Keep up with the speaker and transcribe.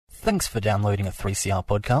Thanks for downloading a 3CR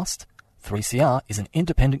podcast. 3CR is an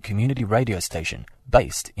independent community radio station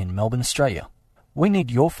based in Melbourne, Australia. We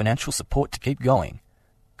need your financial support to keep going.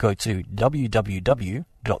 Go to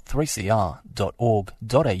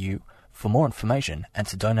www.3cr.org.au for more information and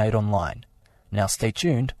to donate online. Now stay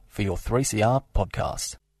tuned for your 3CR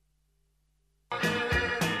podcast.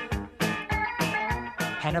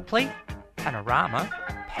 Panoply, panorama,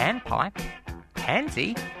 panpipe,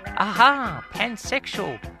 pansy, aha,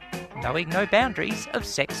 pansexual, knowing no boundaries of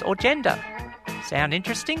sex or gender. Sound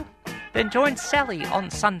interesting? Then join Sally on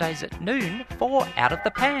Sundays at noon for Out of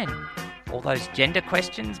the Pan. All those gender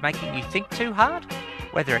questions making you think too hard?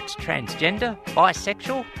 Whether it's transgender,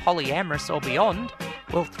 bisexual, polyamorous or beyond,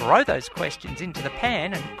 we'll throw those questions into the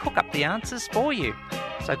pan and cook up the answers for you.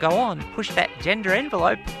 So go on, push that gender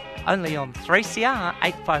envelope, only on 3CR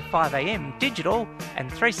 855am digital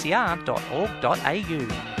and 3cr.org.au.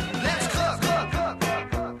 Let's cook.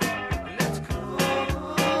 Let's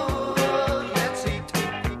cook. Let's eat.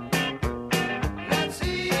 Let's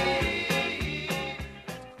eat.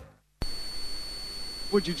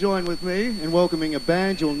 Would you join with me in welcoming a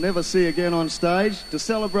band you'll never see again on stage to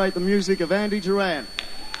celebrate the music of Andy Duran?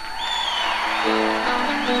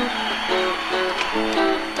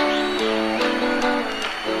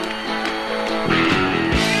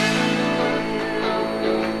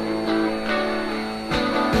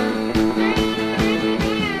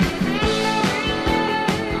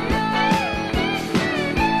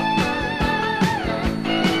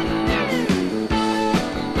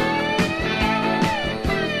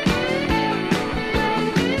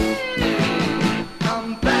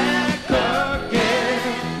 I'm back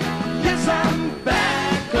again. Yes, I'm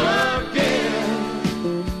back again.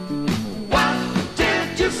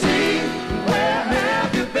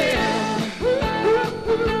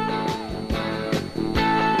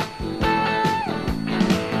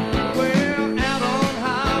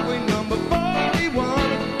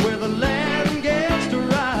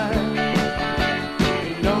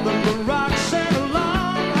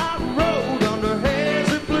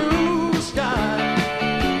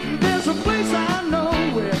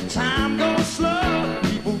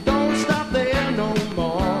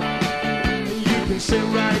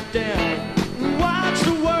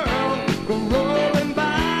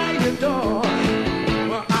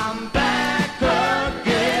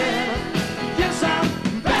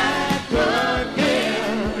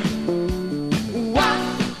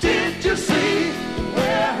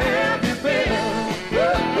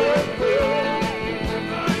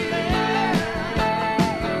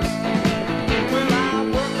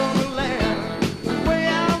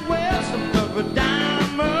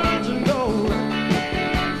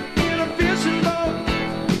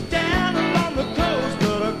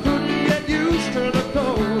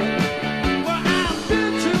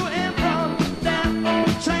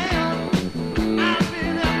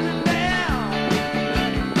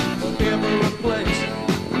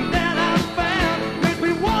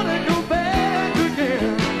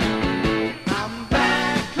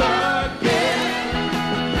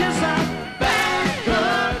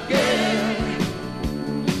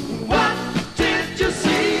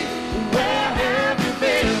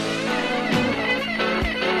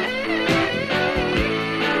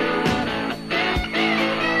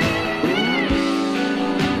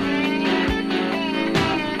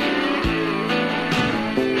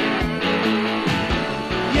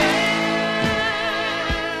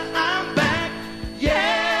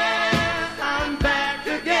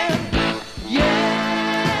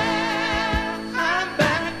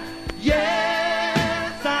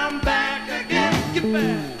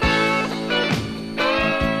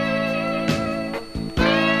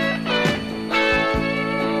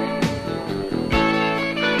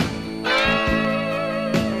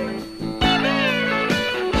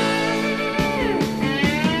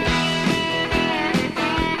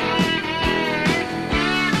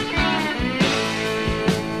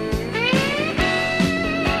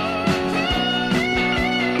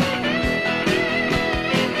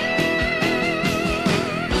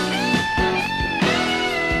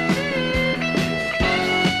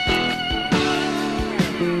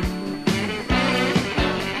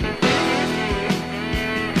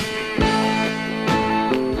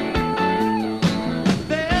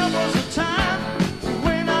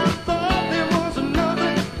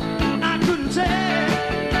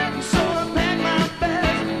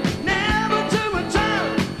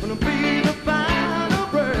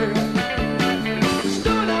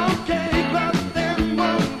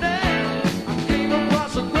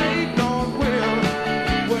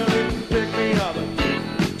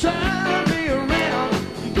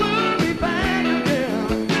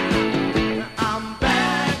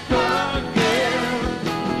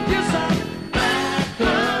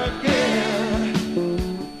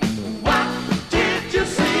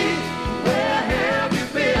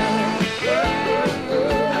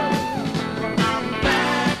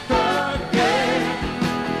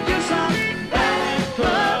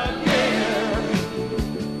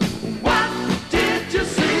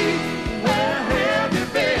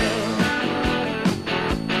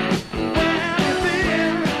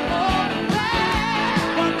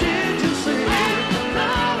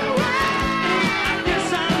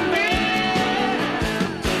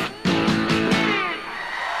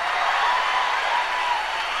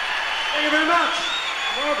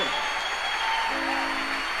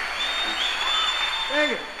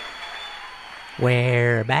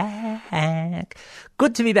 We're back.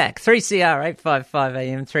 Good to be back. 3CR 855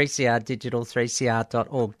 AM, 3CR Digital,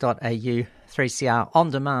 3cr.org.au, 3CR On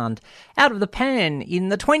Demand. Out of the Pan in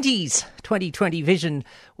the 20s, 2020 Vision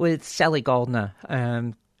with Sally Goldner.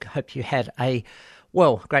 Hope you had a,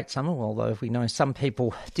 great summer, although we know some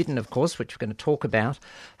people didn't, of course, which we're going to talk about.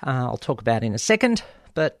 I'll talk about in a second.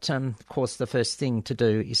 But, of course, the first thing to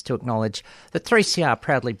do is to acknowledge that 3CR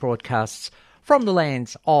proudly broadcasts from the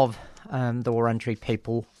lands of the Wurundjeri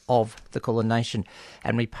people of the Kulin Nation,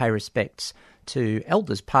 and we pay respects to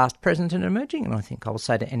elders past, present and emerging, and I think I'll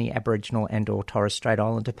say to any Aboriginal and or Torres Strait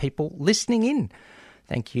Islander people listening in.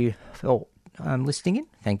 Thank you for listening in.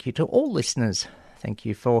 Thank you to all listeners. Thank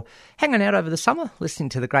you for hanging out over the summer, listening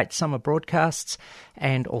to the great summer broadcasts,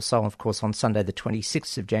 and also, of course, on Sunday the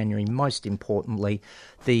 26th of January, most importantly,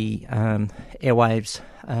 the airwaves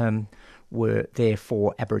were there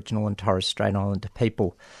for Aboriginal and Torres Strait Islander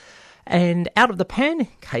people. And Out of the Pan, in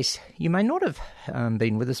case you may not have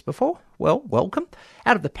been with us before, well, welcome.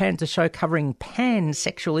 Out of the Pan's a show covering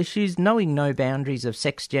pansexual issues, knowing no boundaries of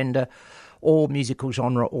sex, gender, or musical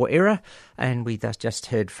genre or era. And we just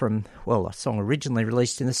heard from, a song originally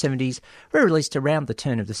released in the 70s, re-released around the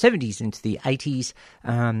turn of the 70s into the 80s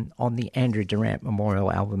on the Andrew Durant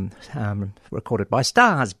Memorial album recorded by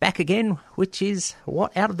Stars, Back Again, which is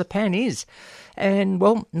what Out of the Pan is. And,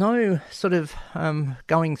 no sort of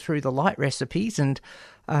going through the light recipes and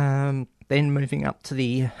then moving up to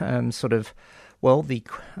the the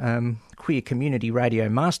Queer Community Radio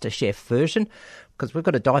MasterChef version, because we've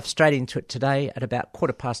got to dive straight into it today at about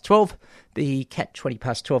 12:15.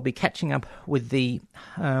 20:12, be catching up with the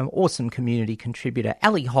awesome community contributor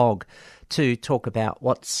Ali Hogg to talk about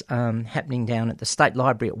what's happening down at the State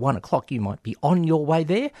Library at 1 o'clock. You might be on your way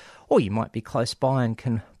there, or you might be close by and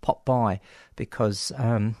can pop by, because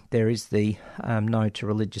there is the No to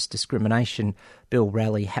Religious Discrimination Bill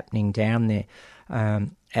rally happening down there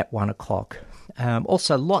at 1 o'clock.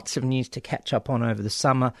 Also, lots of news to catch up on over the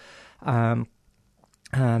summer.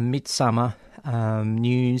 Midsummer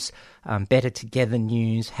news, Better Together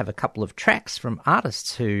news, have a couple of tracks from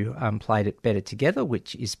artists who played at Better Together,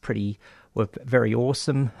 which is were very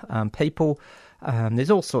awesome people.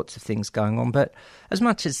 There's all sorts of things going on, but as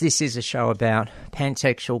much as this is a show about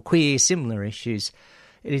pansexual, queer, similar issues,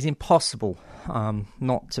 it is impossible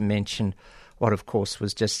not to mention what, of course,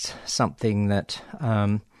 was just something that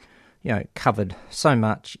covered so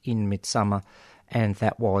much in Midsummer, and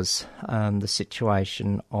that was the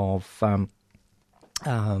situation of the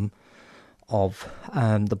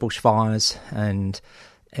bushfires and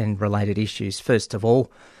related issues. First of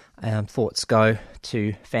all, thoughts go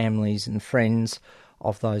to families and friends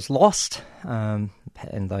of those lost and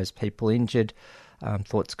those people injured.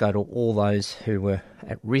 Thoughts go to all those who were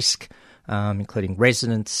at risk, including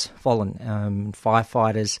residents,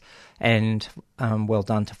 firefighters, and well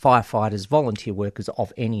done to firefighters, volunteer workers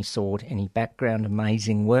of any sort, any background,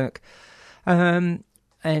 amazing work. And,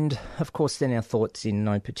 of course, then our thoughts in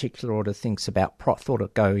no particular order,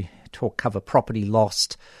 cover property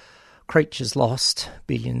lost, creatures lost,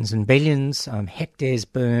 billions and billions, hectares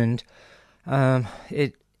burned.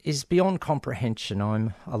 It is beyond comprehension.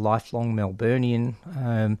 I'm a lifelong Melburnian.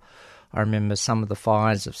 I remember some of the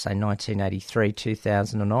fires of, say, 1983,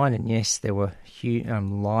 2009, and yes, there were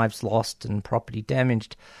lives lost and property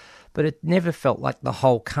damaged, but it never felt like the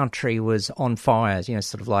whole country was on fire,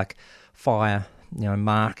 sort of like fire,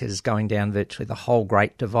 markers going down virtually the whole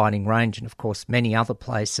Great Dividing Range, and of course many other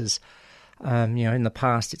places. In the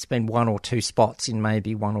past it's been one or two spots in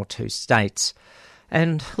maybe one or two states.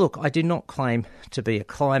 And look, I do not claim to be a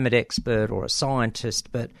climate expert or a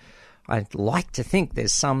scientist, but I'd like to think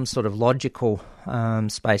there's some sort of logical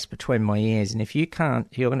space between my ears. And if you can't,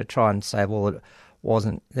 you're going to try and say,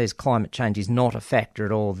 there's climate change is not a factor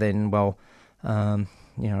at all, then,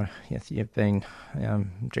 if you've been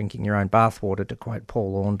drinking your own bathwater, to quote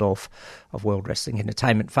Paul Orndorff of World Wrestling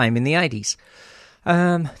Entertainment fame in the 80s.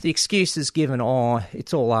 The excuses given are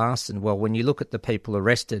it's all arson. Well, when you look at the people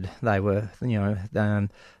arrested, they were,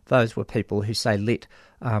 those were people who, say, lit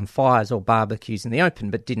fires or barbecues in the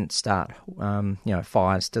open, but didn't start,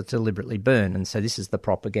 fires to deliberately burn. And so this is the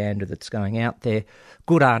propaganda that's going out there.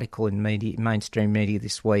 Good article in mainstream media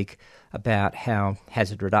this week about how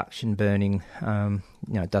hazard reduction burning,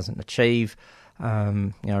 doesn't achieve,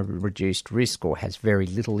 reduced risk or has very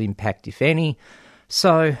little impact, if any.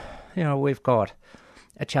 So, we've got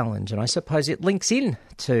a challenge, and I suppose it links in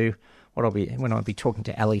to what I'll be talking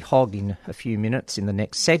to Ali Hogg in a few minutes in the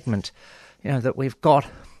next segment. That we've got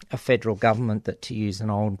a federal government that, to use an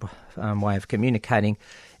old way of communicating,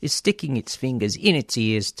 is sticking its fingers in its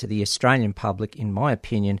ears to the Australian public, in my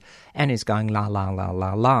opinion, and is going la, la, la,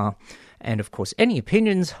 la, la. And, of course, any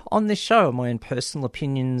opinions on this show are my own personal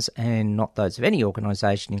opinions and not those of any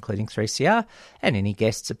organisation, including 3CR, and any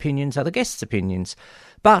guests' opinions are the guests' opinions.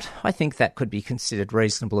 But I think that could be considered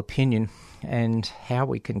reasonable opinion, and how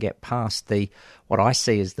we can get past what I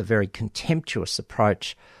see as the very contemptuous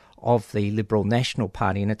approach of the Liberal National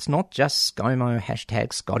Party. And it's not just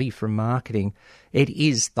ScoMo, #Scotty from marketing. It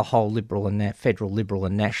is the whole Liberal and federal Liberal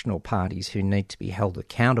and National parties who need to be held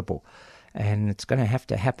accountable. And it's going to have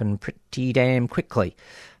to happen pretty damn quickly.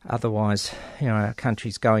 Otherwise, our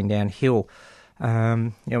country's going downhill.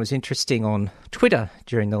 It was interesting on Twitter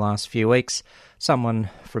during the last few weeks. Someone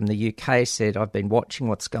from the UK said, I've been watching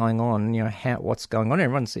what's going on, what's going on.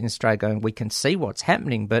 Everyone's in Australia going, we can see what's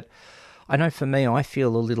happening, but I know for me, I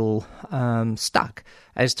feel a little stuck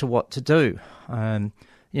as to what to do. I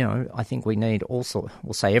think we need also,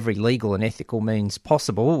 we'll say every legal and ethical means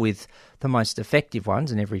possible with the most effective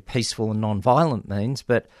ones and every peaceful and non-violent means.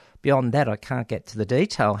 But beyond that, I can't get to the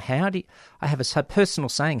detail. I have a personal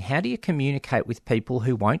saying, how do you communicate with people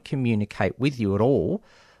who won't communicate with you at all,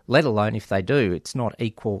 let alone if they do, it's not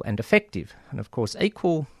equal and effective. And of course,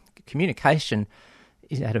 equal communication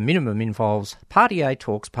at a minimum involves party A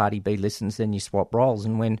talks, party B listens, then you swap roles.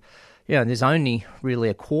 And when there's only really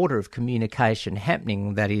a quarter of communication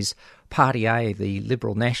happening, that is Party A, the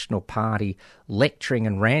Liberal National Party, lecturing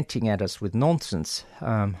and ranting at us with nonsense,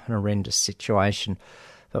 an horrendous situation.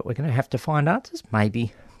 But we're going to have to find answers.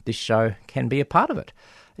 Maybe this show can be a part of it.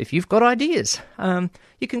 If you've got ideas,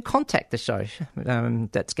 you can contact the show.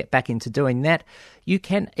 Let's get back into doing that. You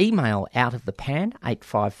can email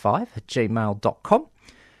outofthepan855@gmail.com.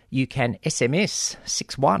 You can SMS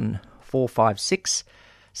 61456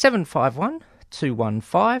 751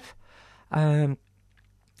 215. And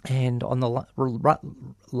on the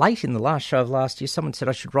late in the last show of last year, someone said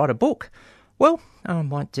I should write a book. Well, I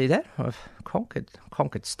might do that. I've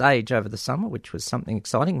conquered stage over the summer, which was something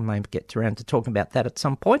exciting. We may get around to talking about that at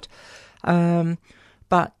some point.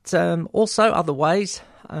 But also other ways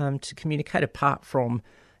to communicate apart from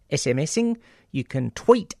SMSing. You can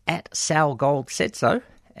tweet at Sal Gold Said So,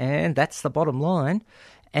 and that's the bottom line.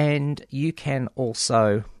 And you can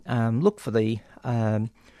also look for the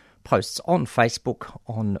posts on Facebook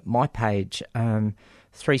on my page,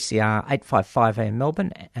 3CR 855am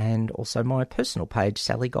Melbourne, and also my personal page,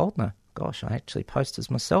 Sally Goldner. Gosh, I actually post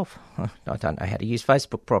as myself. I don't know how to use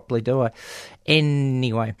Facebook properly, do I?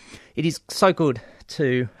 Anyway, it is so good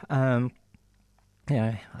to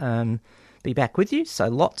be back with you. So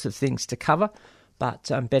lots of things to cover,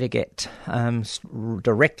 but better get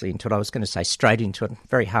directly into it. I was going to say straight into it.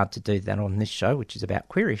 Very hard to do that on this show, which is about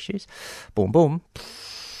queer issues. Boom, boom.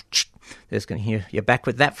 There's going to hear you're back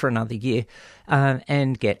with that for another year,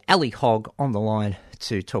 and get Ali Hogg on the line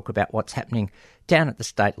to talk about what's happening down at the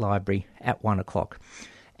State Library at 1 o'clock.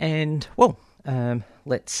 And, well,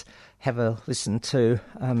 let's have a listen to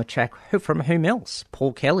a track from whom else?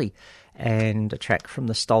 Paul Kelly, and a track from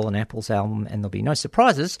the Stolen Apples album, and there'll be no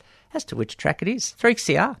surprises as to which track it is.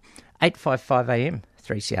 3CR, 855am,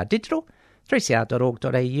 3CR Digital,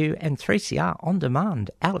 3cr.org.au, and 3CR On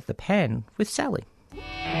Demand, Out of the Pan with Sally.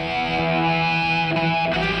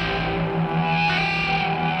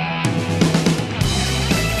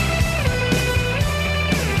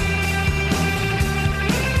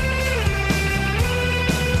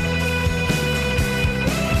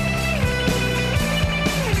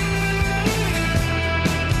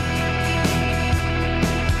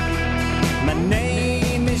 My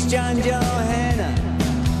name is John Johanna.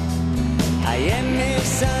 I am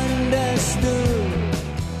misunderstood.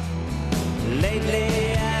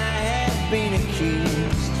 Lately I have been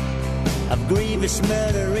accused of grievous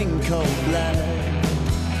murder in cold blood.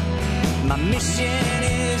 My mission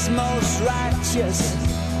is most righteous.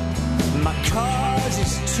 My cause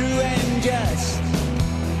is true and just.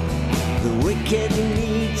 The wicked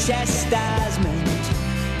need chastisement.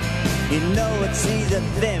 You know it's either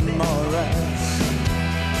them or us.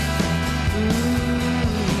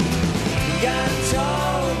 God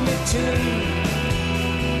told me to.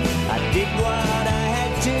 I did what I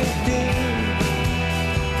had to do,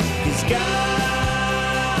 'cause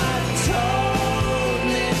God told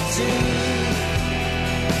me to.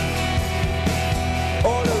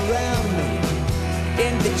 All around me,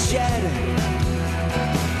 in the shadow,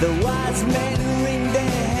 the wise men wring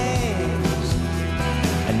their hands,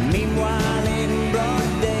 and meanwhile in broad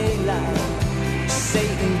daylight,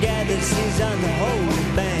 Satan gathers his unholy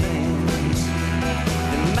bands.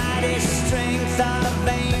 The mighty strength of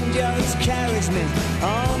angels carries me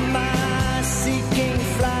on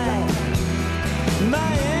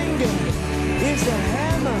strikes a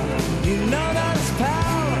hammer, you know there's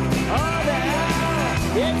power. Oh, the hour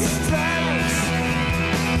it strikes.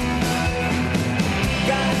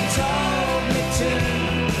 God told me to.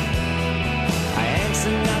 I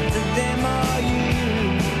answer not to them or you.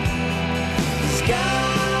 'Cause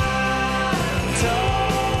God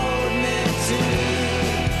told me to.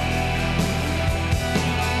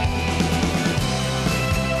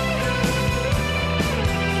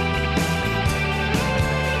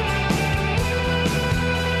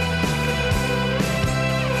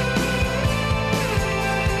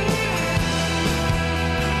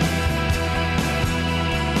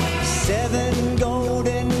 Seven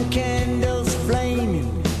golden candles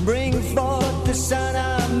flaming bring forth the Son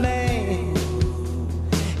of Man.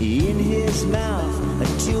 In his mouth a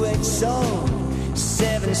two-edged sword,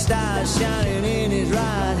 7 stars shining in his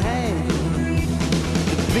right hand.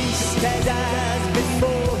 The beast has eyes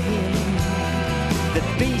before him, the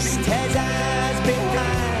beast has eyes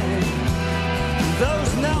behind.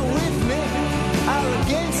 Those not with me are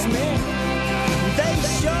against me, they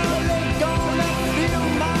surely gonna feel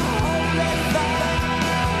my holy fire.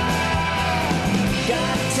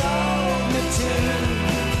 God told me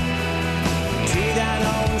to thine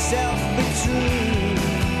own self be true.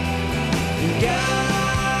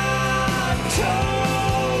 God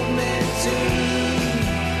told me to.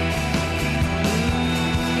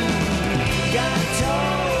 God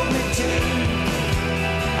told me to.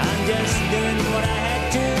 I'm just doing what I had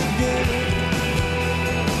to do.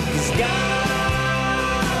 'Cause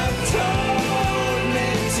God told me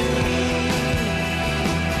to.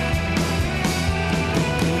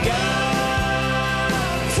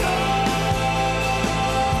 God told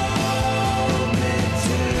me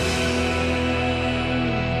to.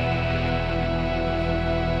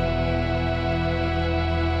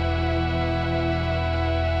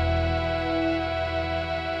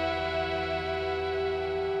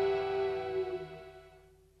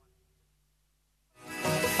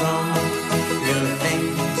 From little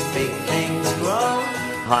things, big things grow.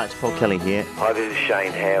 Hi, it's Paul Kelly here. Hi, this is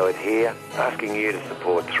Shane Howard here, asking you to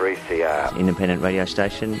support 3CR. Independent radio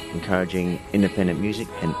station, encouraging independent music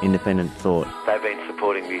and independent thought. They've been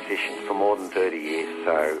supporting musicians for more than 30 years,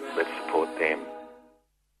 so let's support them.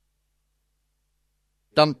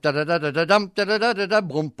 Dum da da da da da dum da da da da da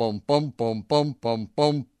boom boom boom boom boom boom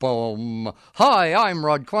boom boom. Hi, I'm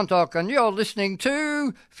Rod Quantock, and you're listening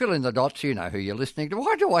to Fill in the Dots. You know who you're listening to.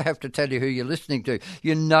 Why do I have to tell you who you're listening to?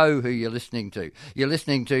 You know who you're listening to. You're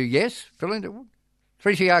listening to, yes, fill in the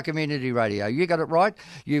 3CR Community Radio. You got it right.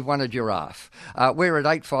 You've won a giraffe. We're at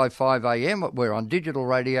 8:55 a.m. We're on digital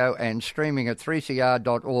radio and streaming at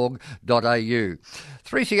 3cr.org.au.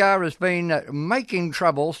 3CR has been making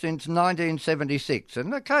trouble since 1976,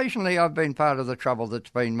 and occasionally I've been part of the trouble that's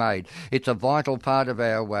been made. It's a vital part of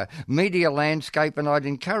our media landscape, and I'd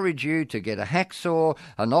encourage you to get a hacksaw,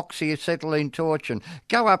 an oxyacetylene torch, and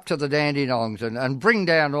go up to the Dandenongs and bring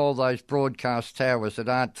down all those broadcast towers that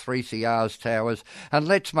aren't 3CR's towers, and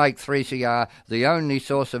let's make 3CR the only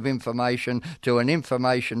source of information to an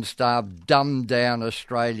information-starved, dumbed-down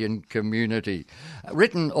Australian community.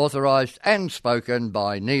 Written, authorised and spoken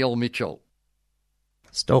by Neil Mitchell.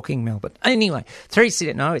 Stalking Melbourne. Anyway, it's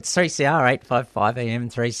 3CR 855 AM,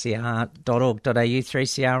 3cr.org.au,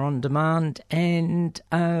 3CR on demand, and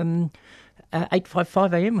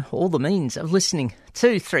 855 AM, all the means of listening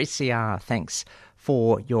to 3CR. Thanks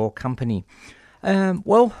for your company.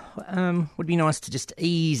 Would be nice to just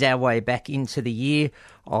ease our way back into the year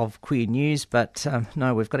of queer news, but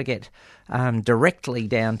no, we've got to get directly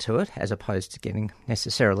down to it as opposed to getting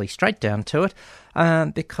necessarily straight down to it,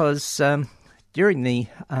 because during the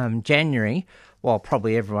January, while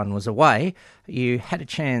probably everyone was away, you had a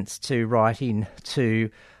chance to write in to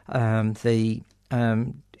the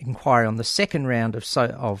inquiry on the second round of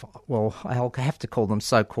I'll have to call them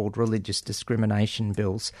so-called religious discrimination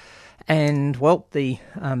bills. And, well, the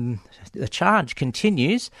charge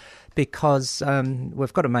continues because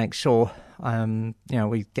we've got to make sure,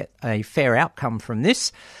 we get a fair outcome from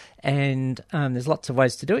this. And there's lots of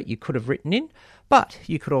ways to do it. You could have written in, but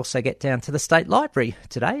you could also get down to the State Library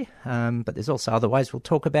today. But there's also other ways we'll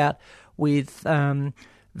talk about with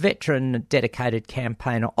veteran dedicated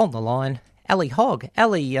campaigner on the line, Ali Hogg.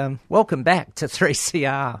 Ali, welcome back to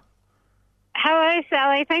 3CR. Hello,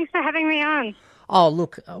 Sally. Thanks for having me on. Oh,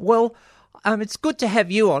 look, it's good to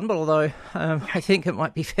have you on, but although I think it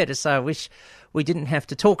might be fair to say I wish we didn't have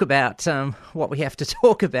to talk about what we have to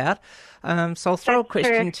talk about. So I'll throw a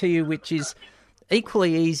question to you, which is,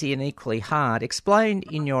 equally easy and equally hard. Explain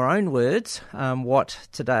in your own words what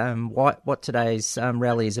today's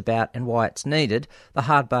rally is about and why it's needed. The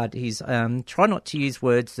hard part is try not to use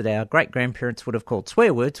words that our great-grandparents would have called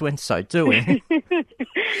swear words when so doing.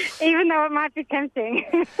 Even though it might be tempting.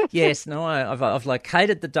 Yes, no, I've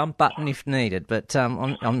located the dump button if needed, but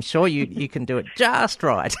I'm sure you can do it just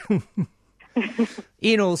right.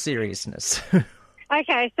 In all seriousness.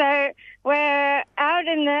 Okay, so we're out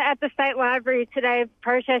at the State Library today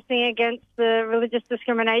protesting against the religious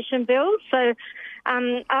discrimination bill. So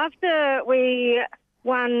after we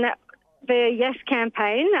won the Yes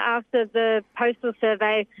campaign, after the postal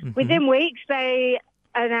survey, within weeks they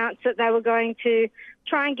announced that they were going to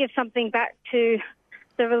try and give something back to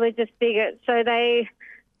the religious bigots. So they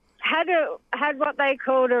had what they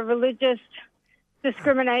called a religious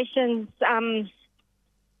discrimination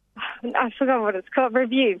I forgot what it's called,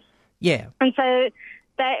 review. Yeah. And so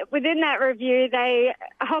within that review, a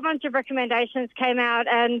whole bunch of recommendations came out,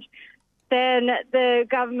 and then the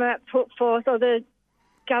government put forth, or the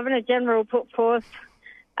Governor-General put forth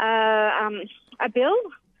a bill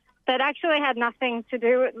that actually had nothing to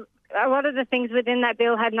do with, a lot of the things within that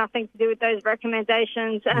bill had nothing to do with those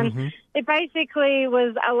recommendations. And it basically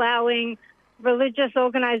was allowing religious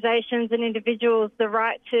organisations and individuals the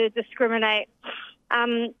right to discriminate.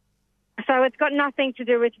 So it's got nothing to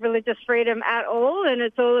do with religious freedom at all, and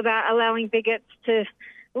it's all about allowing bigots to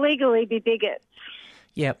legally be bigots.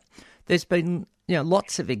 Yeah. There's been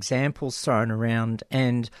lots of examples thrown around,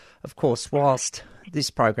 and of course, whilst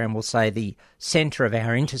this program will say the centre of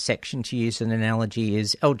our intersection, to use an analogy,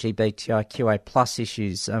 is LGBTIQA plus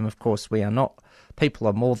issues, of course we are not. People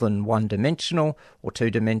are more than one-dimensional or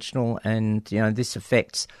two-dimensional, and this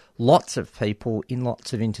affects lots of people in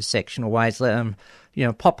lots of intersectional ways.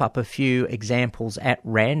 Pop up a few examples at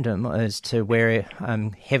random as to where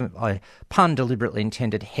heaven, pun deliberately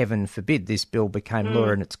intended, heaven forbid, this bill became law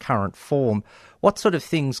in its current form. What sort of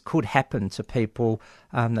things could happen to people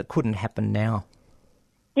that couldn't happen now?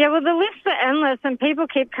 Yeah, well, the lists are endless, and people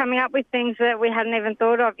keep coming up with things that we hadn't even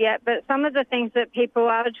thought of yet. But some of the things that people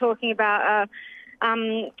are talking about are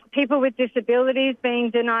people with disabilities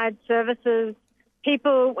being denied services,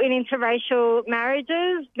 people in interracial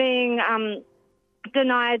marriages being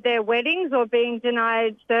denied their weddings or being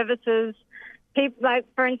denied services. People, like,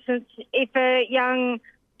 for instance, if a young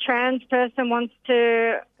trans person wants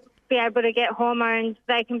to be able to get hormones,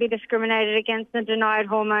 they can be discriminated against and denied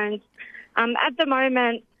hormones. At the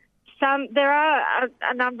moment, there are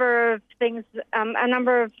a number of things, a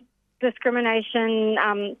number of discrimination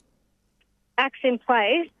acts in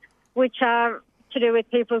place which are to do with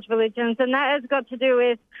people's religions, and that has got to do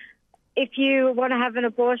with if you want to have an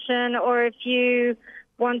abortion or if you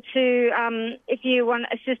want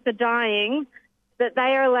assisted dying, that they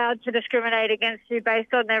are allowed to discriminate against you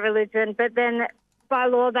based on their religion. But then by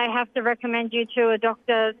law they have to recommend you to a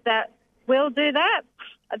doctor that will do that,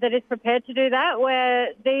 that is prepared to do that, where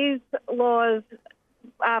these laws,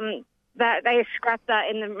 that they scrapped that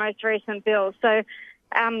in the most recent bill. So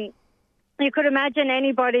you could imagine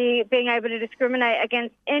anybody being able to discriminate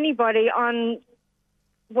against anybody on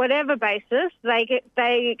whatever basis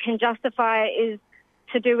they can justify is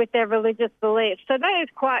to do with their religious beliefs. So that is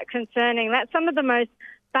quite concerning. That's some of the most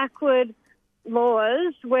backward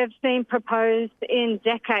laws we've seen proposed in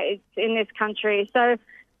decades in this country. So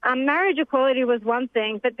marriage equality was one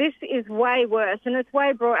thing, but this is way worse, and it's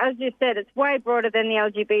way broad. As you said, it's way broader than the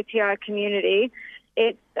LGBTI community.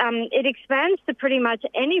 It expands to pretty much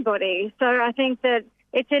anybody. So I think that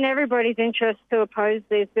it's in everybody's interest to oppose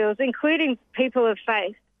these bills, including people of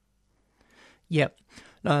faith. Yep.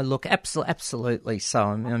 No, look, absolutely so.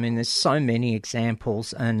 I mean, there's so many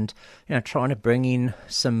examples, and trying to bring in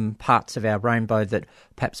some parts of our rainbow that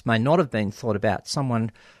perhaps may not have been thought about.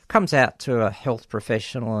 Someone comes out to a health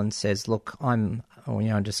professional and says, "Look,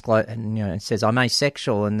 disclose," and says, "I'm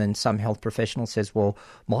asexual," and then some health professional says, "Well,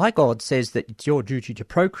 my God says that it's your duty to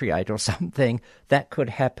procreate," or something. That could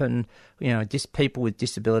happen. People with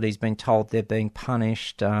disabilities being told they're being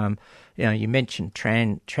punished. You mentioned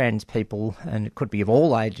trans people, and it could be of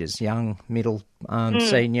all ages, young, middle,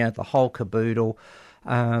 senior, the whole caboodle.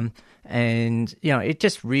 It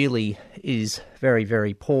just really is very,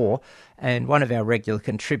 very poor. And one of our regular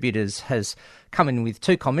contributors has come in with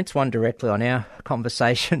two comments, one directly on our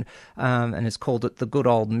conversation, and has called it the good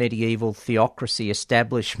old medieval theocracy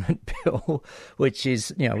establishment bill, which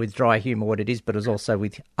is, with dry humour what it is, but is also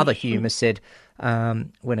with other humour, said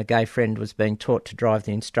when a gay friend was being taught to drive,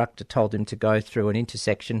 the instructor told him to go through an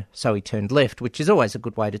intersection, so he turned left, which is always a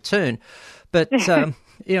good way to turn. But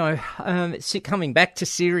It's coming back to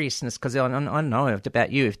seriousness, because I know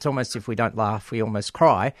about you. It's almost, if we don't laugh, we almost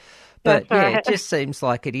cry. But That's right. it just seems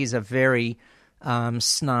like it is a very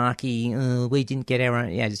snarky. We didn't get our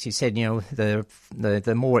own. As you said,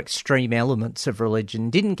 the more extreme elements of religion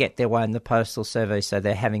didn't get their way in the postal survey, so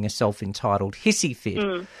they're having a self-entitled hissy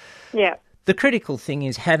fit. Yeah. The critical thing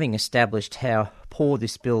is, having established how poor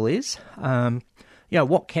this bill is,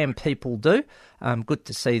 what can people do? Good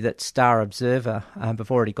to see that Star Observer have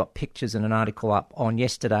already got pictures and an article up on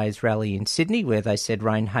yesterday's rally in Sydney, where they said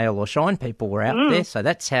rain, hail or shine, people were out there. So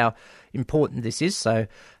that's how important this is. So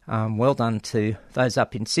well done to those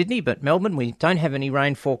up in Sydney. But Melbourne, we don't have any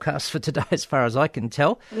rain forecasts for today as far as I can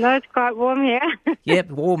tell. No, it's quite warm here.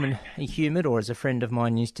 Yep, warm and humid, or as a friend of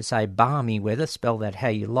mine used to say, balmy weather. Spell that how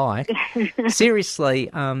you like. Seriously,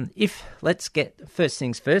 let's get first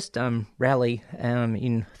things first, rally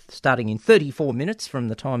starting in 34 minutes from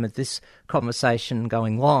the time of this conversation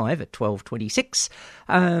going live at 12:26.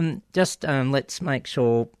 Let's make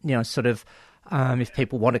sure, if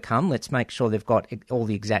people want to come, let's make sure they've got all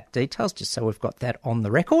the exact details, just so we've got that on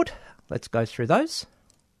the record. Let's go through those.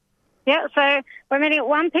 Yeah, so we're meeting at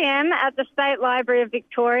 1 p.m. at the State Library of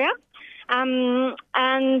Victoria.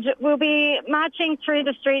 And we'll be marching through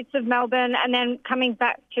the streets of Melbourne and then coming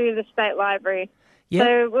back to the State Library. Yep.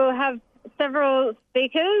 So we'll have several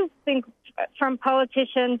speakers, from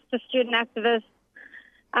politicians to student activists.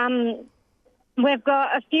 We've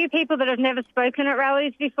got a few people that have never spoken at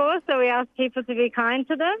rallies before, so we ask people to be kind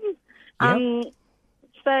to them. Yep.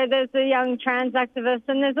 So there's a young trans activist,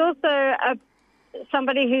 and there's also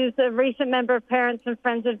somebody who's a recent member of Parents and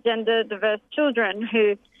Friends of Gender Diverse Children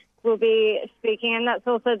who will be speaking, and that's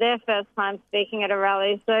also their first time speaking at a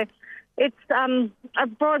rally. So it's a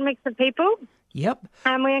broad mix of people. Yep.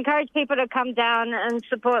 And we encourage people to come down and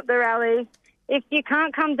support the rally. If you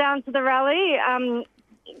can't come down to the rally,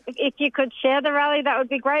 if you could share the rally, that would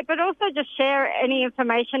be great, but also just share any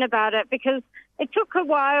information about it, because it took a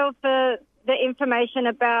while for the information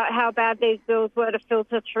about how bad these bills were to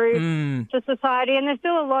filter through to society, and there's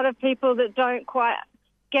still a lot of people that don't quite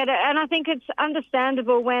get it. And I think it's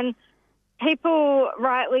understandable when people,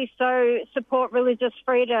 rightly so, support religious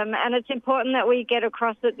freedom, and it's important that we get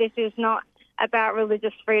across that this is not about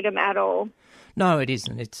religious freedom at all. No, it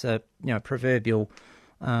isn't. It's a proverbial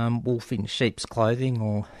wolf in sheep's clothing,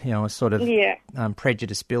 or a sort of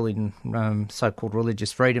prejudice bill in so-called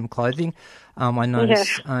religious freedom clothing. I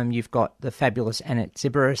notice you've got the fabulous Annette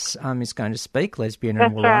Ziberis is going to speak, lesbian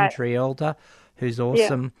and Wurundjeri elder, who's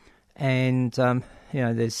awesome. Yeah. And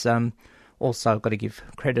there's also got to give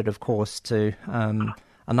credit, of course, to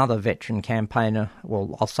another veteran campaigner,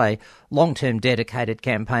 well, I'll say long-term dedicated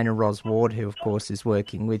campaigner, Ros Ward, who, of course, is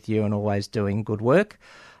working with you and always doing good work.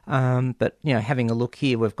 But, having a look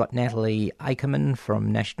here, we've got Natalie Akerman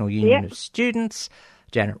from National Union of Students,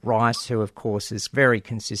 Janet Rice, who, of course, is very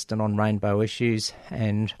consistent on rainbow issues,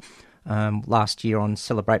 and last year on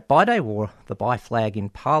Celebrate Bi Day wore the Bi flag in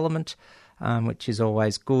Parliament, which is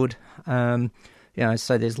always good.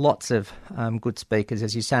 So there's lots of good speakers,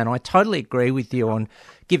 as you say, and I totally agree with you on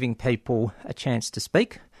giving people a chance to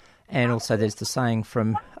speak. And also there's the saying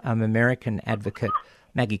from American advocate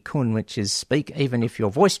Maggie Kuhn, which is speak even if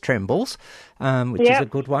your voice trembles, which is a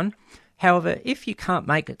good one. However, if you can't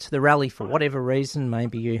make it to the rally for whatever reason,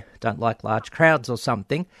 maybe you don't like large crowds or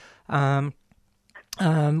something,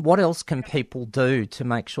 what else can people do to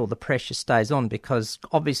make sure the pressure stays on? Because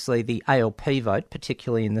obviously the ALP vote,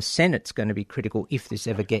 particularly in the Senate, is going to be critical if this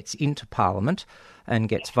ever gets into Parliament and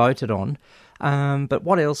gets voted on. But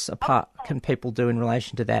what else apart can people do in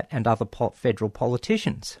relation to that and other federal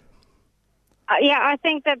politicians? I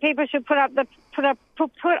think that people should put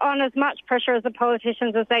on as much pressure as the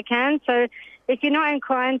politicians as they can. So if you're not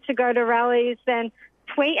inclined to go to rallies, then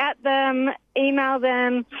tweet at them, email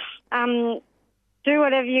them, do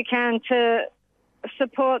whatever you can to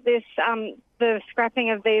support this, the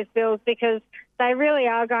scrapping of these bills, because they really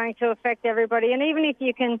are going to affect everybody. And even if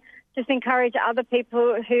you can just encourage other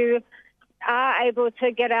people who are able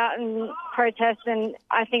to get out and protest, and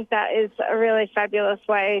I think that is a really fabulous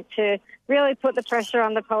way to really put the pressure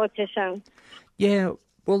on the politicians. Yeah,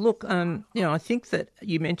 well, look, I think that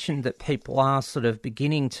you mentioned that people are sort of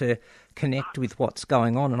beginning to connect with what's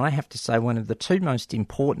going on, and I have to say one of the two most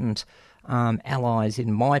important allies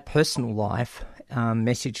in my personal life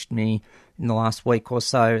messaged me in the last week or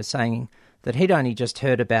so saying that he'd only just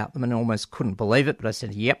heard about them and almost couldn't believe it. But I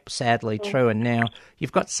said, yep, sadly true. And now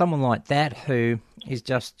you've got someone like that who is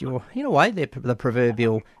just your, in a way, they're the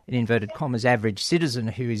proverbial, in inverted commas, average citizen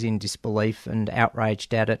who is in disbelief and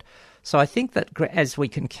outraged at it. So I think that as we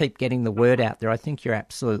can keep getting the word out there, I think you're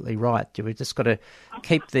absolutely right. We've just got to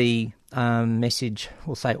keep the message,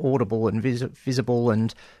 we'll say, audible and visible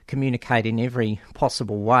and communicate in every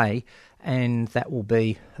possible way, and that will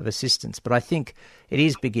be of assistance. But I think it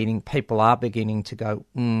is beginning, people are beginning to go,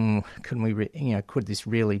 can we, could this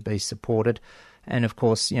really be supported? And of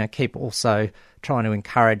course, keep also trying to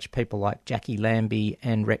encourage people like Jackie Lambie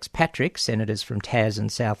and Rex Patrick, senators from Tas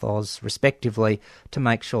and South Oz, respectively, to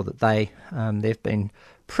make sure that they've been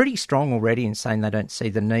pretty strong already in saying they don't see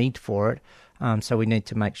the need for it. So we need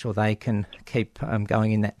to make sure they can keep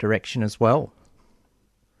going in that direction as well.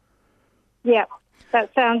 Yeah, that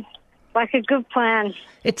sounds like a good plan.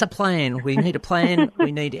 It's a plan. We need a plan.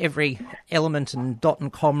 We need every element and dot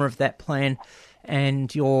and comma of that plan.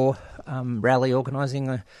 And your rally organising,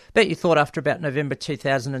 I bet you thought after about November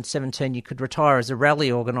 2017 you could retire as a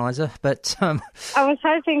rally organiser, but... I was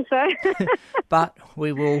hoping so. But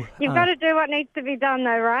we will... You've got to do what needs to be done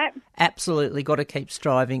though, right? Absolutely, got to keep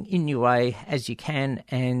striving in your way as you can,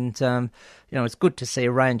 and it's good to see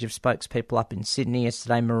a range of spokespeople up in Sydney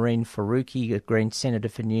yesterday. Maureen Faruqi, a Green Senator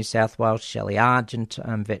for New South Wales, Shelley Argent,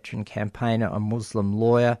 veteran campaigner, a Muslim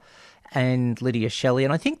lawyer, and Lydia Shelley.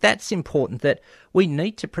 And I think that's important, that we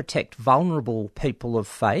need to protect vulnerable people of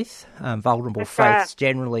faith, vulnerable faiths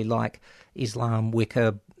generally like Islam,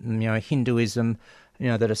 Wicca, Hinduism,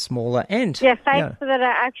 that are smaller. And faiths that are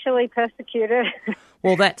actually persecuted.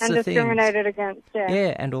 Well, that's and the thing. discriminated against,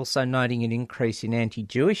 Yeah, and also noting an increase in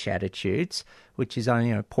anti-Jewish attitudes, which is only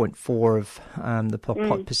 0.4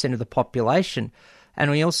 of percent of the population.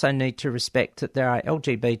 And we also need to respect that there are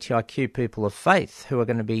LGBTIQ people of faith who are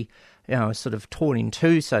going to be sort of torn in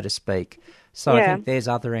two, so to speak. So I think there's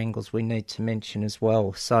other angles we need to mention as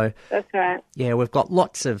well. So that's right. Yeah, we've got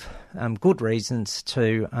lots of good reasons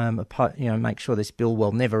to make sure this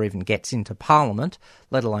bill never even gets into Parliament,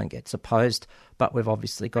 let alone gets opposed. But we've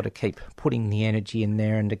obviously got to keep putting the energy in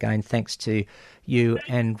there. And again, thanks to you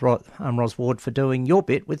and Ros Ward for doing your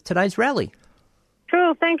bit with today's rally.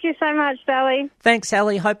 Cool. Thank you so much, Sally. Thanks,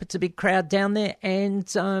 Sally. Hope it's a big crowd down there. And,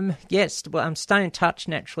 stay in touch,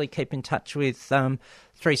 naturally. Keep in touch with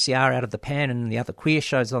 3CR Out of the Pan and the other queer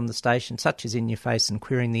shows on the station, such as In Your Face and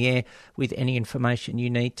Queer in the Air, with any information you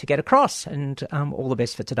need to get across. And all the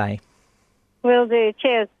best for today. Will do.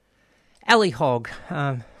 Cheers. Ali Hogg,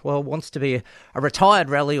 wants to be a retired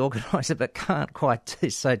rally organiser, but can't quite do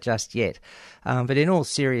so just yet. But in all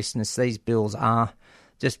seriousness, these bills are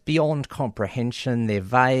just beyond comprehension. They're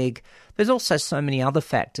vague. There's also so many other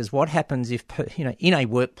factors. What happens if, in a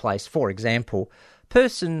workplace, for example,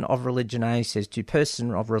 person of religion A says to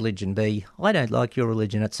person of religion B, I don't like your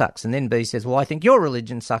religion, it sucks. And then B says, well, I think your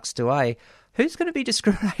religion sucks to A. Who's going to be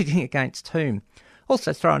discriminating against whom?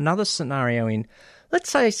 Also throw another scenario in.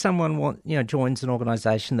 Let's say someone joins an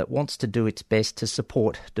organisation that wants to do its best to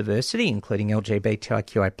support diversity, including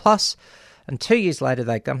LGBTIQA+, and 2 years later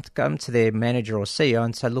they come to their manager or CEO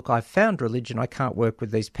and say, look, I've found religion, I can't work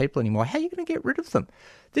with these people anymore. How are you going to get rid of them?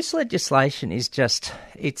 This legislation is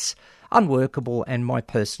it's unworkable, and my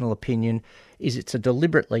personal opinion is it's a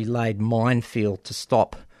deliberately laid minefield to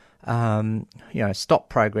stop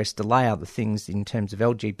progress, delay other things in terms of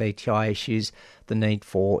LGBTI issues, the need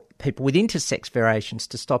for people with intersex variations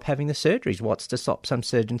to stop having the surgeries. What's to stop some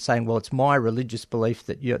surgeon saying, well, it's my religious belief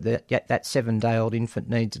that that 7-day-old infant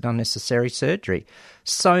needs an unnecessary surgery?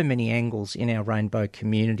 So many angles in our rainbow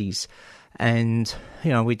communities, and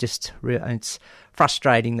it's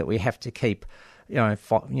frustrating that we have to keep trying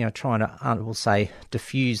to,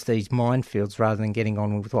 diffuse these minefields rather than getting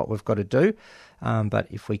on with what we've got to do. But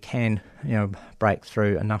if we can, break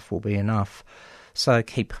through, enough will be enough. So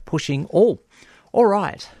keep pushing all. All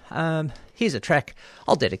right. Here's a track.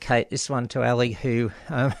 I'll dedicate this one to Ali, who,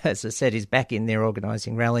 as I said, is back in there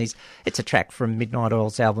organising rallies. It's a track from Midnight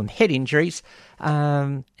Oil's album Head Injuries,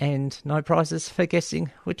 and no prizes for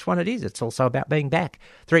guessing which one it is. It's also about being back.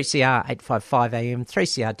 3CR 855 AM,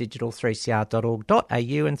 3CR Digital, 3cr.org.au,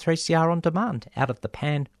 and 3CR On Demand. Out of the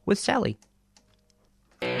Pan with Sally.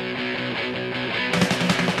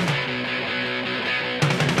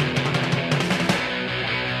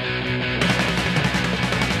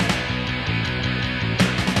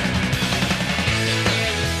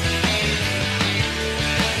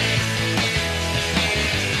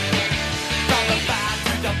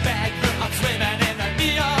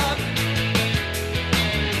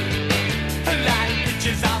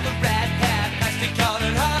 Pictures of the red hair, plastic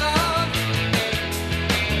colored heart.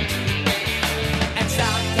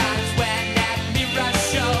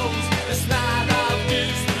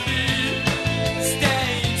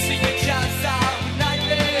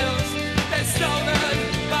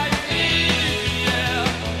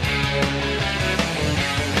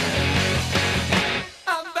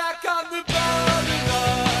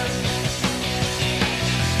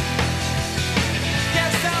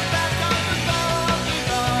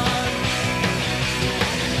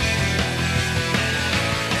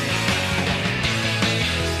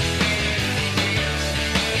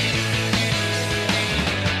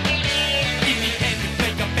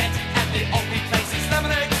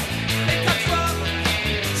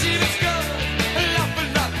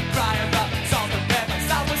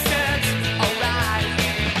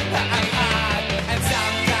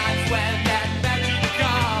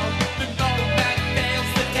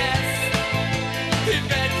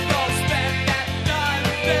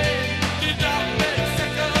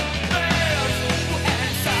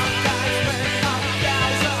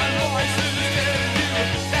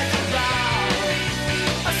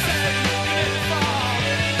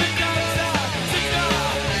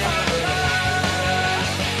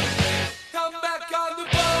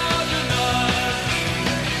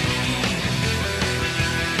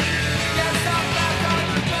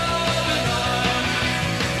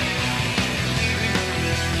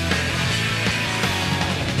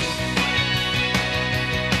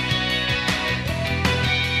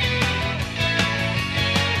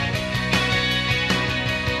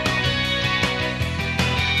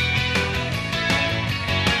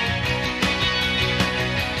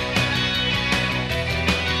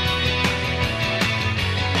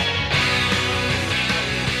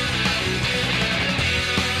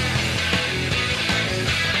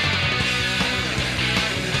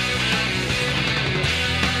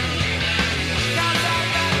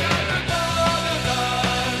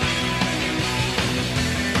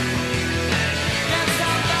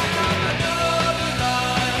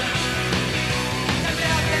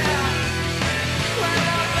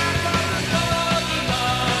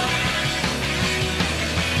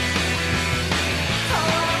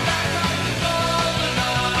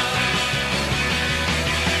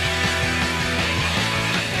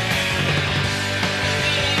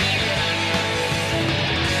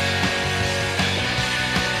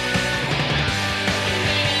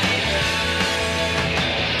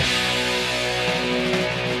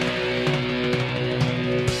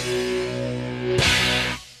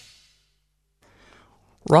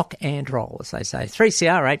 rock and roll, as they say.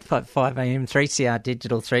 3CR 855 AM, 3CR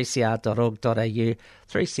Digital, 3cr.org.au,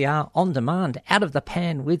 3CR On Demand, Out of the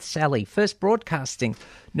Pan with Sally. First broadcasting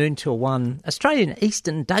noon till 1, Australian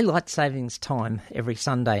Eastern Daylight Savings Time every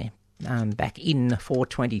Sunday. Back in for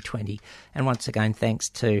 2020. And once again, thanks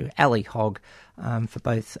to Ali Hogg for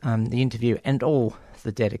both the interview and all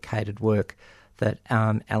the dedicated work that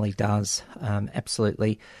Ali does.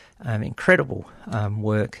 Absolutely incredible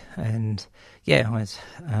work. And yeah, I was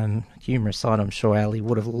humorous side. I'm sure Ali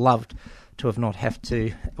would have loved to have not have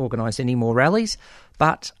to organise any more rallies.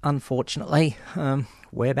 But unfortunately,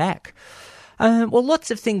 we're back. Well, lots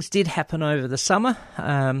of things did happen over the summer.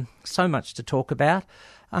 So much to talk about.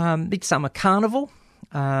 Midsummer Carnival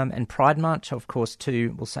and Pride March, of course,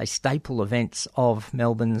 two, we'll say, staple events of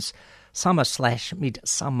Melbourne's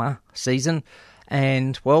summer/midsummer season.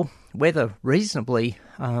 And, well, weather reasonably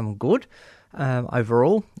good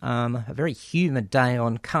overall. A very humid day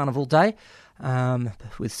on Carnival Day,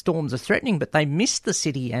 with storms are threatening, but they missed the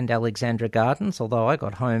city and Alexandra Gardens, although I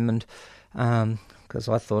got home and because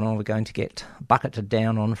I thought I was going to get bucketed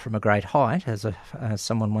down on from a great height, as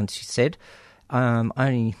someone once said.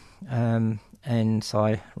 And so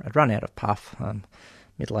I'd run out of puff,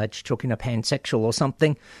 middle-aged chook in a pansexual or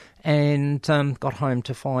something, and got home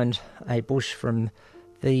to find a bush from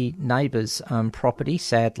the neighbour's property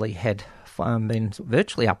sadly had been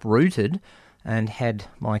virtually uprooted, and had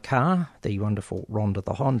my car, the wonderful Rhonda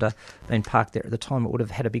the Honda, been parked there at the time, it would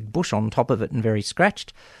have had a big bush on top of it and very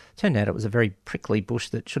scratched. Turned out it was a very prickly bush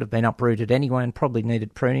that should have been uprooted anyway and probably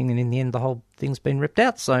needed pruning, and in the end the whole thing's been ripped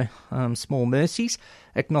out, so small mercies.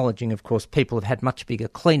 Acknowledging, of course, people have had much bigger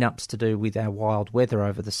clean-ups to do with our wild weather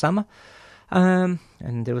over the summer. And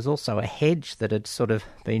there was also a hedge that had sort of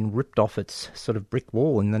been ripped off its sort of brick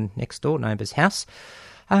wall in the next-door neighbour's house.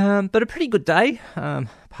 But a pretty good day,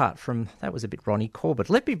 apart from that was a bit Ronnie Corbett.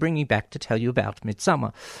 Let me bring you back to tell you about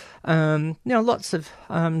Midsummer. Lots of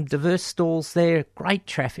diverse stalls there, great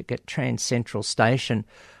traffic at Trans Central Station.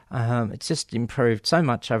 It's just improved so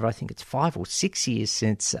much over, I think it's 5 or 6 years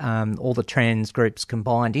since all the trans groups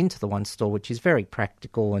combined into the one store, which is very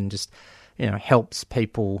practical and just, helps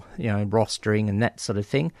people, rostering and that sort of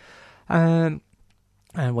thing. And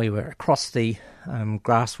we were across the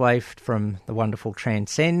Grassway from the wonderful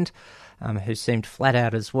Transcend, who seemed flat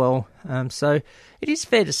out as well. So it is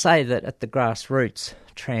fair to say that at the grassroots,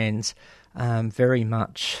 Trans very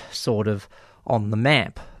much sort of on the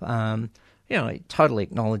map. Totally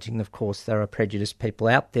acknowledging, of course, there are prejudiced people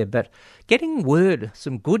out there, but getting word,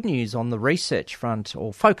 some good news on the research front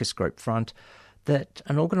or focus group front, that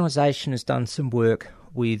an organisation has done some work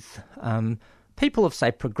with people of, say,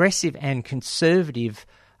 progressive and conservative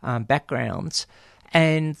backgrounds,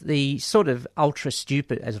 and the sort of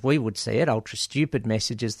ultra-stupid, as we would see it, ultra-stupid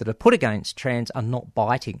messages that are put against trans are not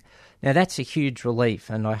biting. Now, that's a huge relief,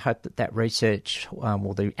 and I hope that research,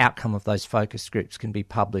 or the outcome of those focus groups, can be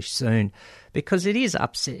published soon, because it is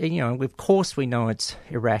upsetting. Of course we know it's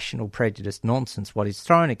irrational, prejudiced nonsense what is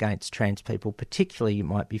thrown against trans people, particularly, it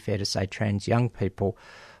might be fair to say, trans young people,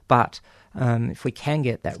 but if we can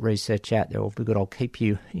get that research out there, it'll be good. I'll keep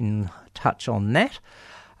you in touch on that.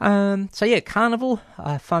 Carnival,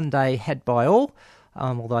 a fun day had by all,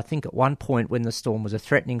 although I think at one point when the storm was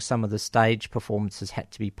threatening, some of the stage performances had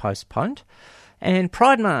to be postponed. And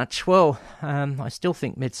Pride March, well, I still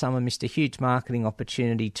think Midsummer missed a huge marketing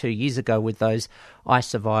opportunity 2 years ago with those I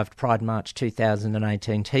Survived Pride March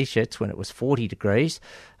 2018 T-shirts when it was 40 degrees.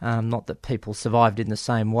 Not that people survived in the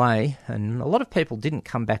same way, and a lot of people didn't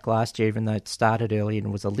come back last year even though it started early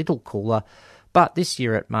and was a little cooler. But this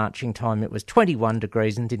year at marching time it was 21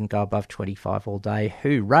 degrees and didn't go above 25 all day.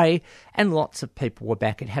 Hooray! And lots of people were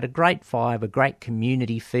back. It had a great vibe, a great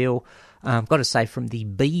community feel. Got to say, from the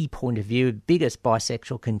B point of view, biggest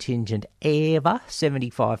bisexual contingent ever,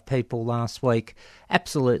 75 people last week.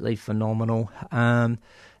 Absolutely phenomenal. And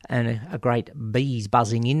a great bees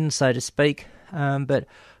buzzing in, so to speak. But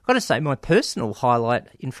I've got to say, my personal highlight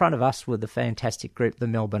in front of us were the fantastic group, the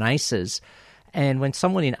Melbourne Aces. And when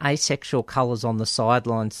someone in asexual colours on the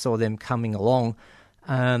sidelines saw them coming along,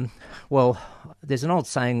 there's an old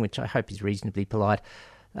saying which I hope is reasonably polite,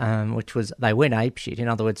 which was they went apeshit. In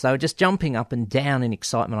other words, they were just jumping up and down in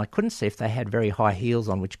excitement. I couldn't see if they had very high heels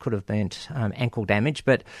on, which could have meant ankle damage.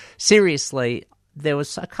 But seriously, there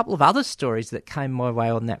was a couple of other stories that came my way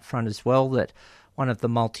on that front as well, that one of the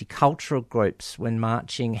multicultural groups when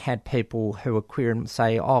marching had people who were queer and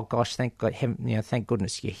say, "Oh gosh, thank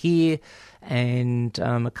goodness you're here," and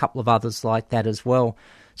a couple of others like that as well.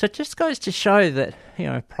 So it just goes to show that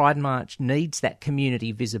Pride March needs that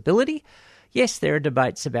community visibility. Yes, there are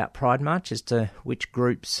debates about Pride March as to which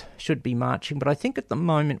groups should be marching, but I think at the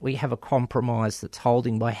moment we have a compromise that's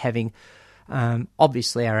holding by having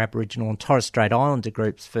obviously our Aboriginal and Torres Strait Islander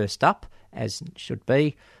groups first up, as it should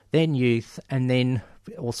be, then youth, and then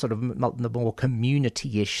all sort of the more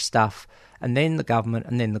community-ish stuff, and then the government,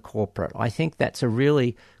 and then the corporate. I think that's a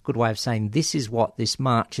really good way of saying this is what this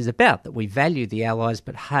march is about, that we value the allies,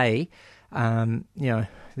 but hey,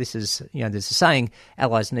 this is, there's a saying,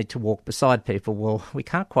 allies need to walk beside people. Well, we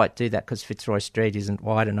can't quite do that because Fitzroy Street isn't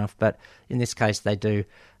wide enough, but in this case they do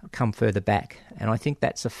come further back, and I think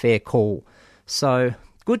that's a fair call. So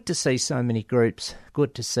good to see so many groups,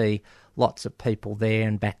 good to see lots of people there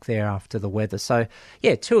and back there after the weather. So,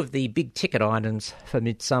 yeah, two of the big ticket items for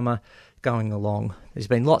Midsummer going along. There's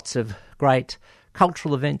been lots of great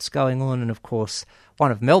cultural events going on, and of course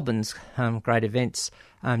one of Melbourne's great events,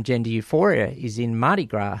 Gender Euphoria, is in Mardi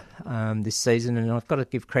Gras this season, and I've got to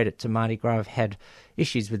give credit to Mardi Gras. I've had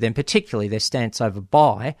issues with them, particularly their stance over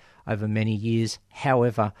many years.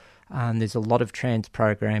 However, there's a lot of trans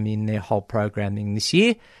programming in their whole programming this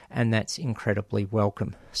year, and that's incredibly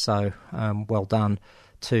welcome. So well done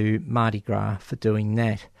to Mardi Gras for doing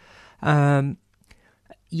that.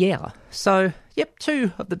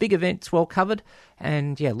 Two of the big events well covered,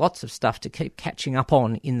 and lots of stuff to keep catching up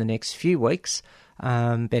on in the next few weeks.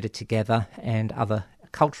 Better Together and other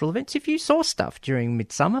cultural events. If you saw stuff during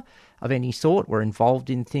Midsummer of any sort, were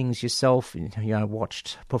involved in things yourself,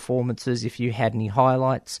 watched performances, if you had any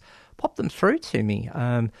highlights, pop them through to me.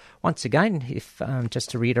 Once again, if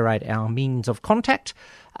just to reiterate our means of contact,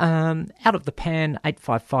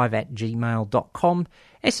 outofthepan855@gmail.com,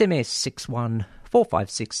 SMS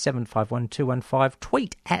 61456751215,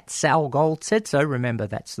 tweet at Sal Gold said so, remember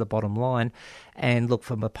that's the bottom line, and look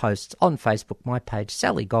for my posts on Facebook, my page,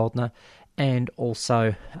 Sally Goldner, and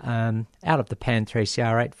also Out of the Pan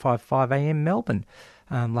 3CR 855 AM Melbourne.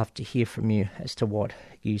 Love to hear from you as to what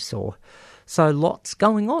you saw. So lots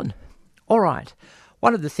going on. All right.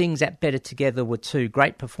 One of the things at Better Together were two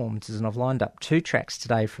great performances, and I've lined up two tracks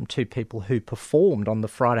today from two people who performed on the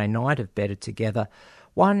Friday night of Better Together.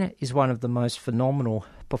 One is one of the most phenomenal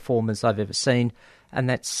performers I've ever seen, and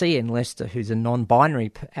that's CN Lester, who's a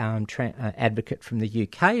non-binary advocate from the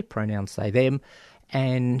UK, pronouns they, them,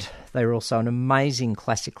 and they're also an amazing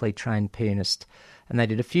classically trained pianist. And they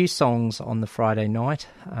did a few songs on the Friday night,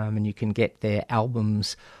 and you can get their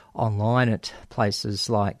albums online at places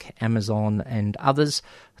like Amazon and others.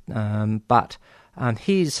 But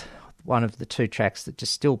here's one of the two tracks that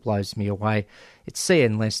just still blows me away. It's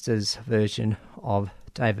CN Lester's version of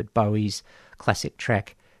David Bowie's classic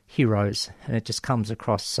track, Heroes, and it just comes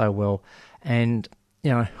across so well. And,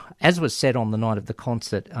 as was said on the night of the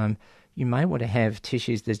concert, you may want to have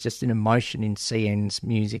tissues. There's just an emotion in CN's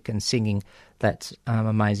music and singing that's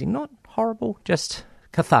amazing. Not horrible, just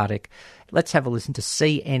cathartic. Let's have a listen to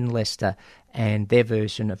CN Lester and their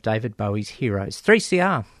version of David Bowie's Heroes.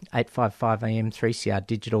 3CR, 855 AM, 3CR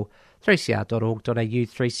Digital, 3cr.org.au,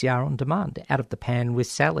 3CR On Demand. Out of the Pan with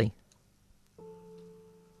Sally.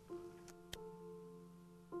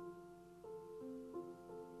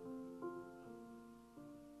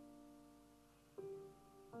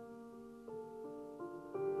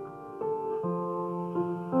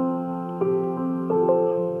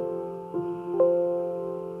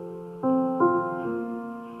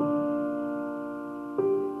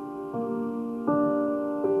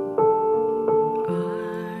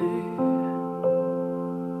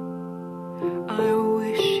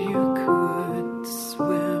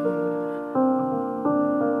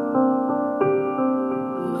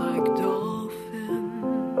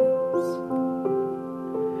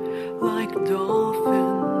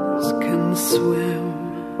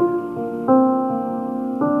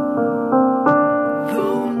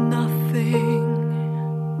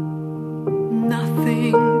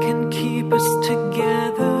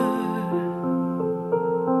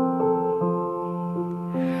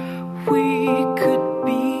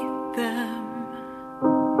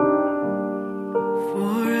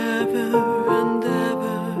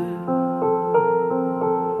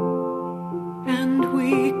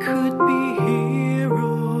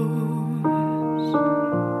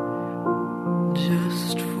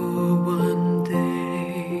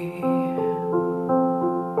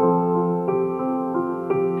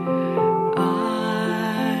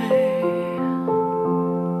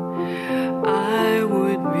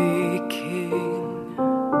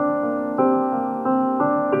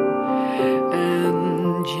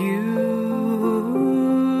 And you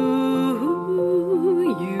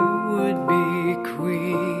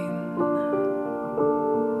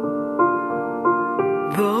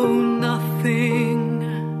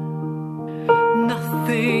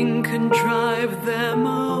drive them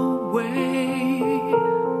away.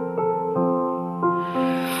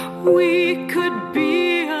 We could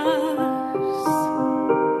be us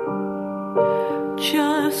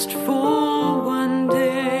just for one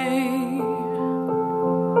day,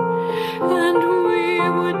 and we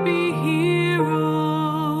would be heroes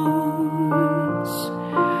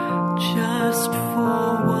just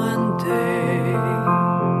for one day.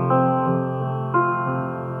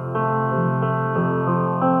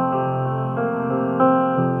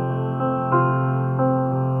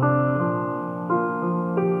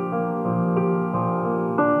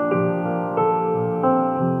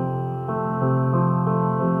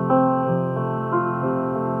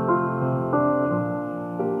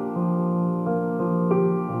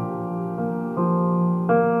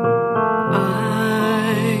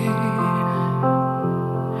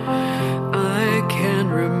 I can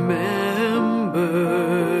remember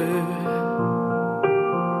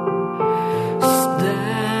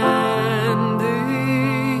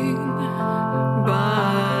standing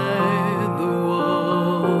by the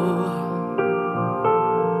wall,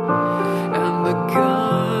 and the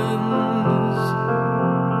guns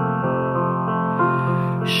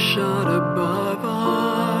shot above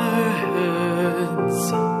our heads,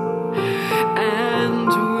 and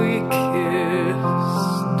we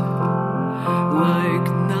kissed like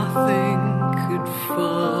nothing could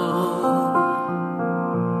fall,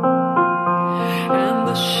 and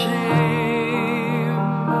the shame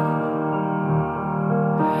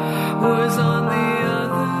was on the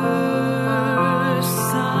other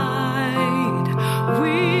side.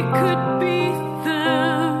 We could beat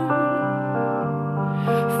them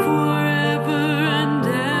forever and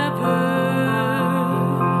ever.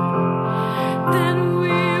 Then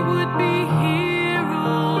we would be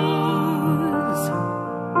heroes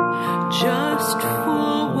just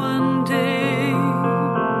for one day.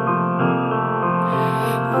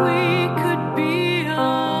 We could be us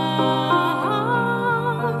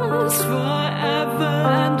forever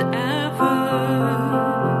and ever.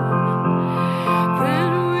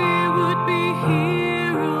 Then we would be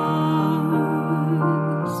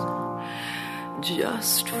heroes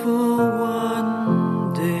just for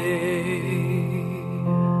one day.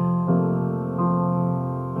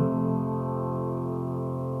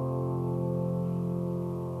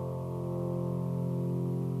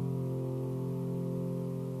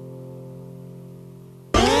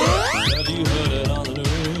 Have you heard it on the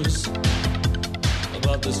news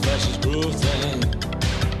about this fascist growth thing?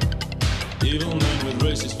 Evil men with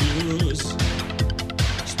racist views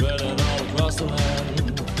spreading all across the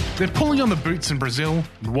land. They're pulling on the boots in Brazil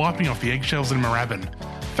and wiping off the eggshells in Moorabbin.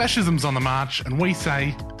 Fascism's on the march, and we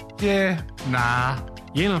say, yeah, nah.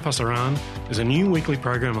 Yena Pasaran is a new weekly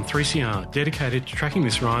program on 3CR dedicated to tracking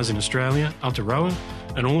this rise in Australia, Aotearoa,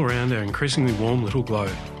 and all around our increasingly warm little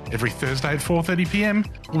globe. Every Thursday at 4:30pm,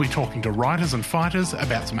 we'll be talking to writers and fighters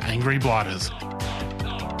about some angry blighters.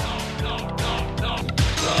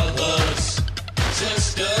 Brothers,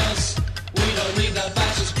 sisters, we don't need that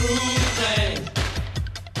fascist groove thing.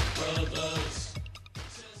 Brothers,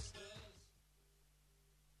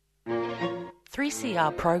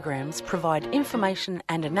 3CR programs provide information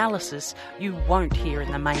and analysis you won't hear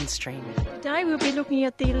in the mainstream. Today we'll be looking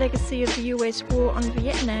at the legacy of the US war on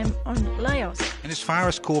Vietnam on Laos. And as far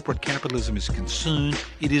as corporate capitalism is concerned,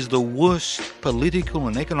 it is the worst political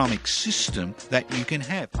and economic system that you can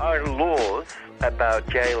have. Our laws about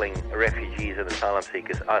jailing refugees and asylum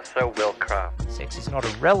seekers are so well crafted. Sex is not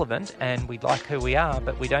irrelevant, and we like who we are,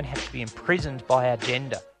 but we don't have to be imprisoned by our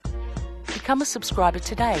gender. Become a subscriber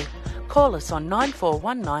today. Call us on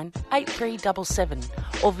 9419 8377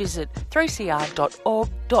 or visit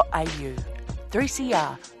 3cr.org.au.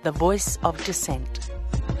 3CR, the voice of dissent.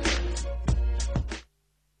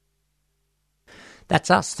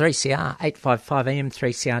 That's us, 3CR, 855 AM,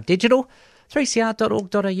 3CR Digital,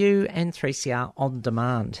 3cr.org.au and 3CR On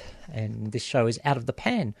Demand. And this show is Out of the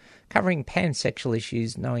Pan, covering pansexual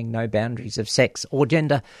issues, knowing no boundaries of sex or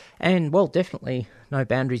gender, and, well, definitely no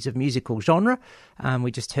boundaries of musical genre.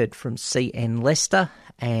 We just heard from C.N. Lester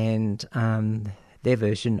and their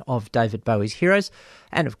version of David Bowie's Heroes,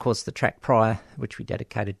 and, of course, the track prior, which we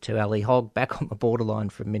dedicated to Ali Hogg, back on the borderline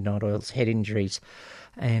from Midnight Oil's Head Injuries.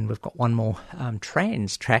 And we've got one more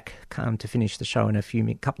trans track to finish the show in a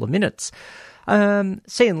couple of minutes.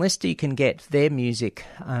 C.N. Lester, you can get their music,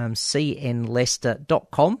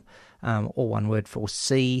 cnlester.com, or one word for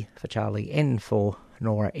C for Charlie, N for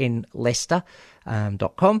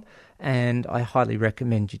noranlester.com, and I highly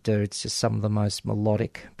recommend you do. It's just some of the most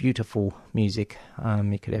melodic, beautiful music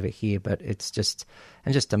you could ever hear, but it's just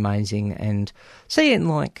amazing. And seeing,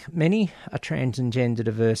 like many, a trans and gender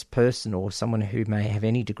diverse person or someone who may have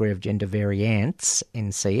any degree of gender variance,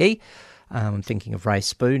 NCE, I'm thinking of Ray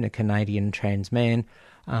Spoon, a Canadian trans man,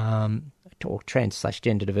 or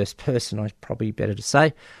trans/gender diverse person, I probably better to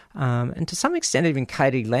say, and to some extent even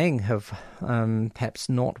Katie Lang have perhaps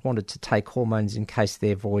not wanted to take hormones in case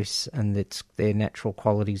their voice and their natural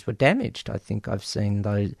qualities were damaged. I think I've seen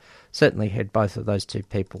those, certainly heard both of those two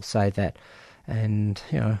people say that. And,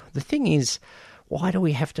 the thing is, why do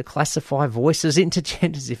we have to classify voices into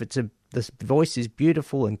genders if the voice is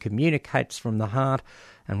beautiful and communicates from the heart?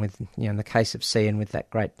 And with, in the case of Cian, with that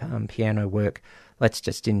great piano work, let's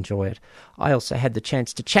just enjoy it. I also had the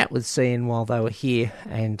chance to chat with Cian while they were here,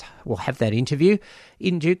 and we'll have that interview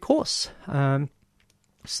in due course.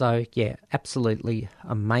 So, yeah, absolutely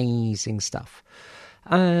amazing stuff.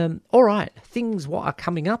 All right, things what are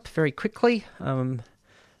coming up very quickly.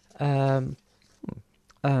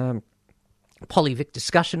 Polyvic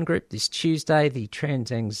discussion group this Tuesday. The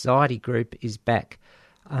Trans Anxiety group is back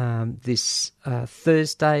this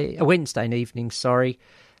Wednesday evening,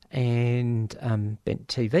 and Bent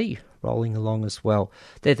TV rolling along as well.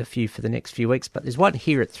 They're the few for the next few weeks, but there's one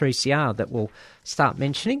here at 3CR that we'll start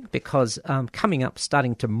mentioning because coming up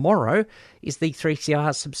starting tomorrow is the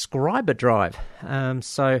 3CR subscriber drive.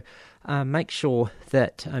 So make sure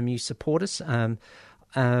that you support us.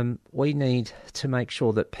 We need to make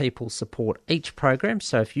sure that people support each program.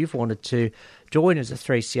 So if you've wanted to join as a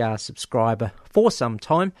 3CR subscriber for some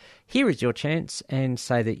time, here is your chance, and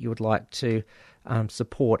say that you would like to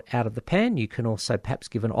support Out of the Pan. You can also perhaps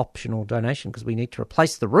give an optional donation because we need to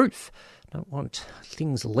replace the roof. Don't want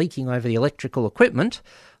things leaking over the electrical equipment,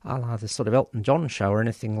 a la the sort of Elton John show or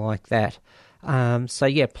anything like that. So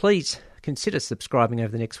yeah, please consider subscribing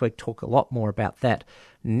over the next week. Talk a lot more about that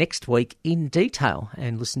next week in detail,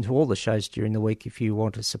 and listen to all the shows during the week if you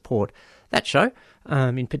want to support that show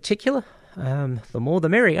in particular. The more the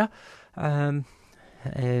merrier, and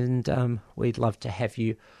we'd love to have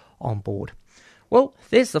you on board. Well,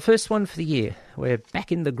 there's the first one for the year. We're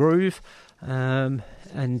back in the groove and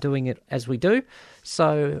doing it as we do.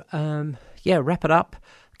 So, wrap it up.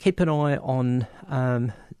 Keep an eye on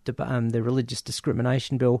the religious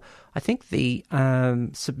discrimination bill. I think the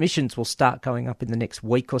submissions will start going up in the next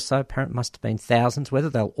week or so. Apparently it must have been thousands. Whether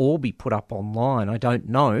they'll all be put up online, I don't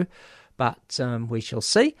know. But we shall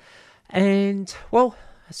see. And, well,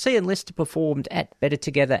 Cian Lester performed at Better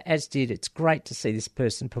Together, as did. It's great to see this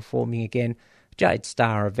person performing again. Jade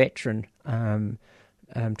Starr, a veteran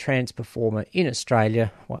trans performer in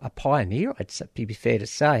Australia, a pioneer, I'd be fair to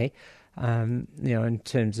say, in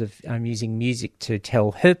terms of using music to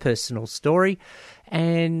tell her personal story.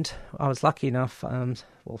 And I was lucky enough,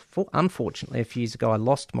 unfortunately, a few years ago, I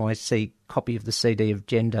lost my copy of the CD of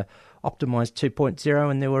Gender Optimised 2.0,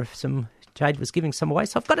 and there were Jade was giving some away,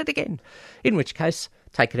 so I've got it again. In which case,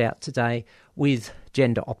 take it out today with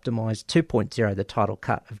Gender Optimised 2.0, the title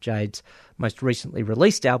cut of Jade's most recently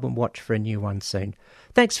released album. Watch for a new one soon.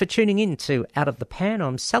 Thanks for tuning in to Out of the Pan.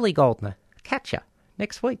 I'm Sally Goldner. Catch ya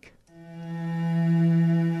next week.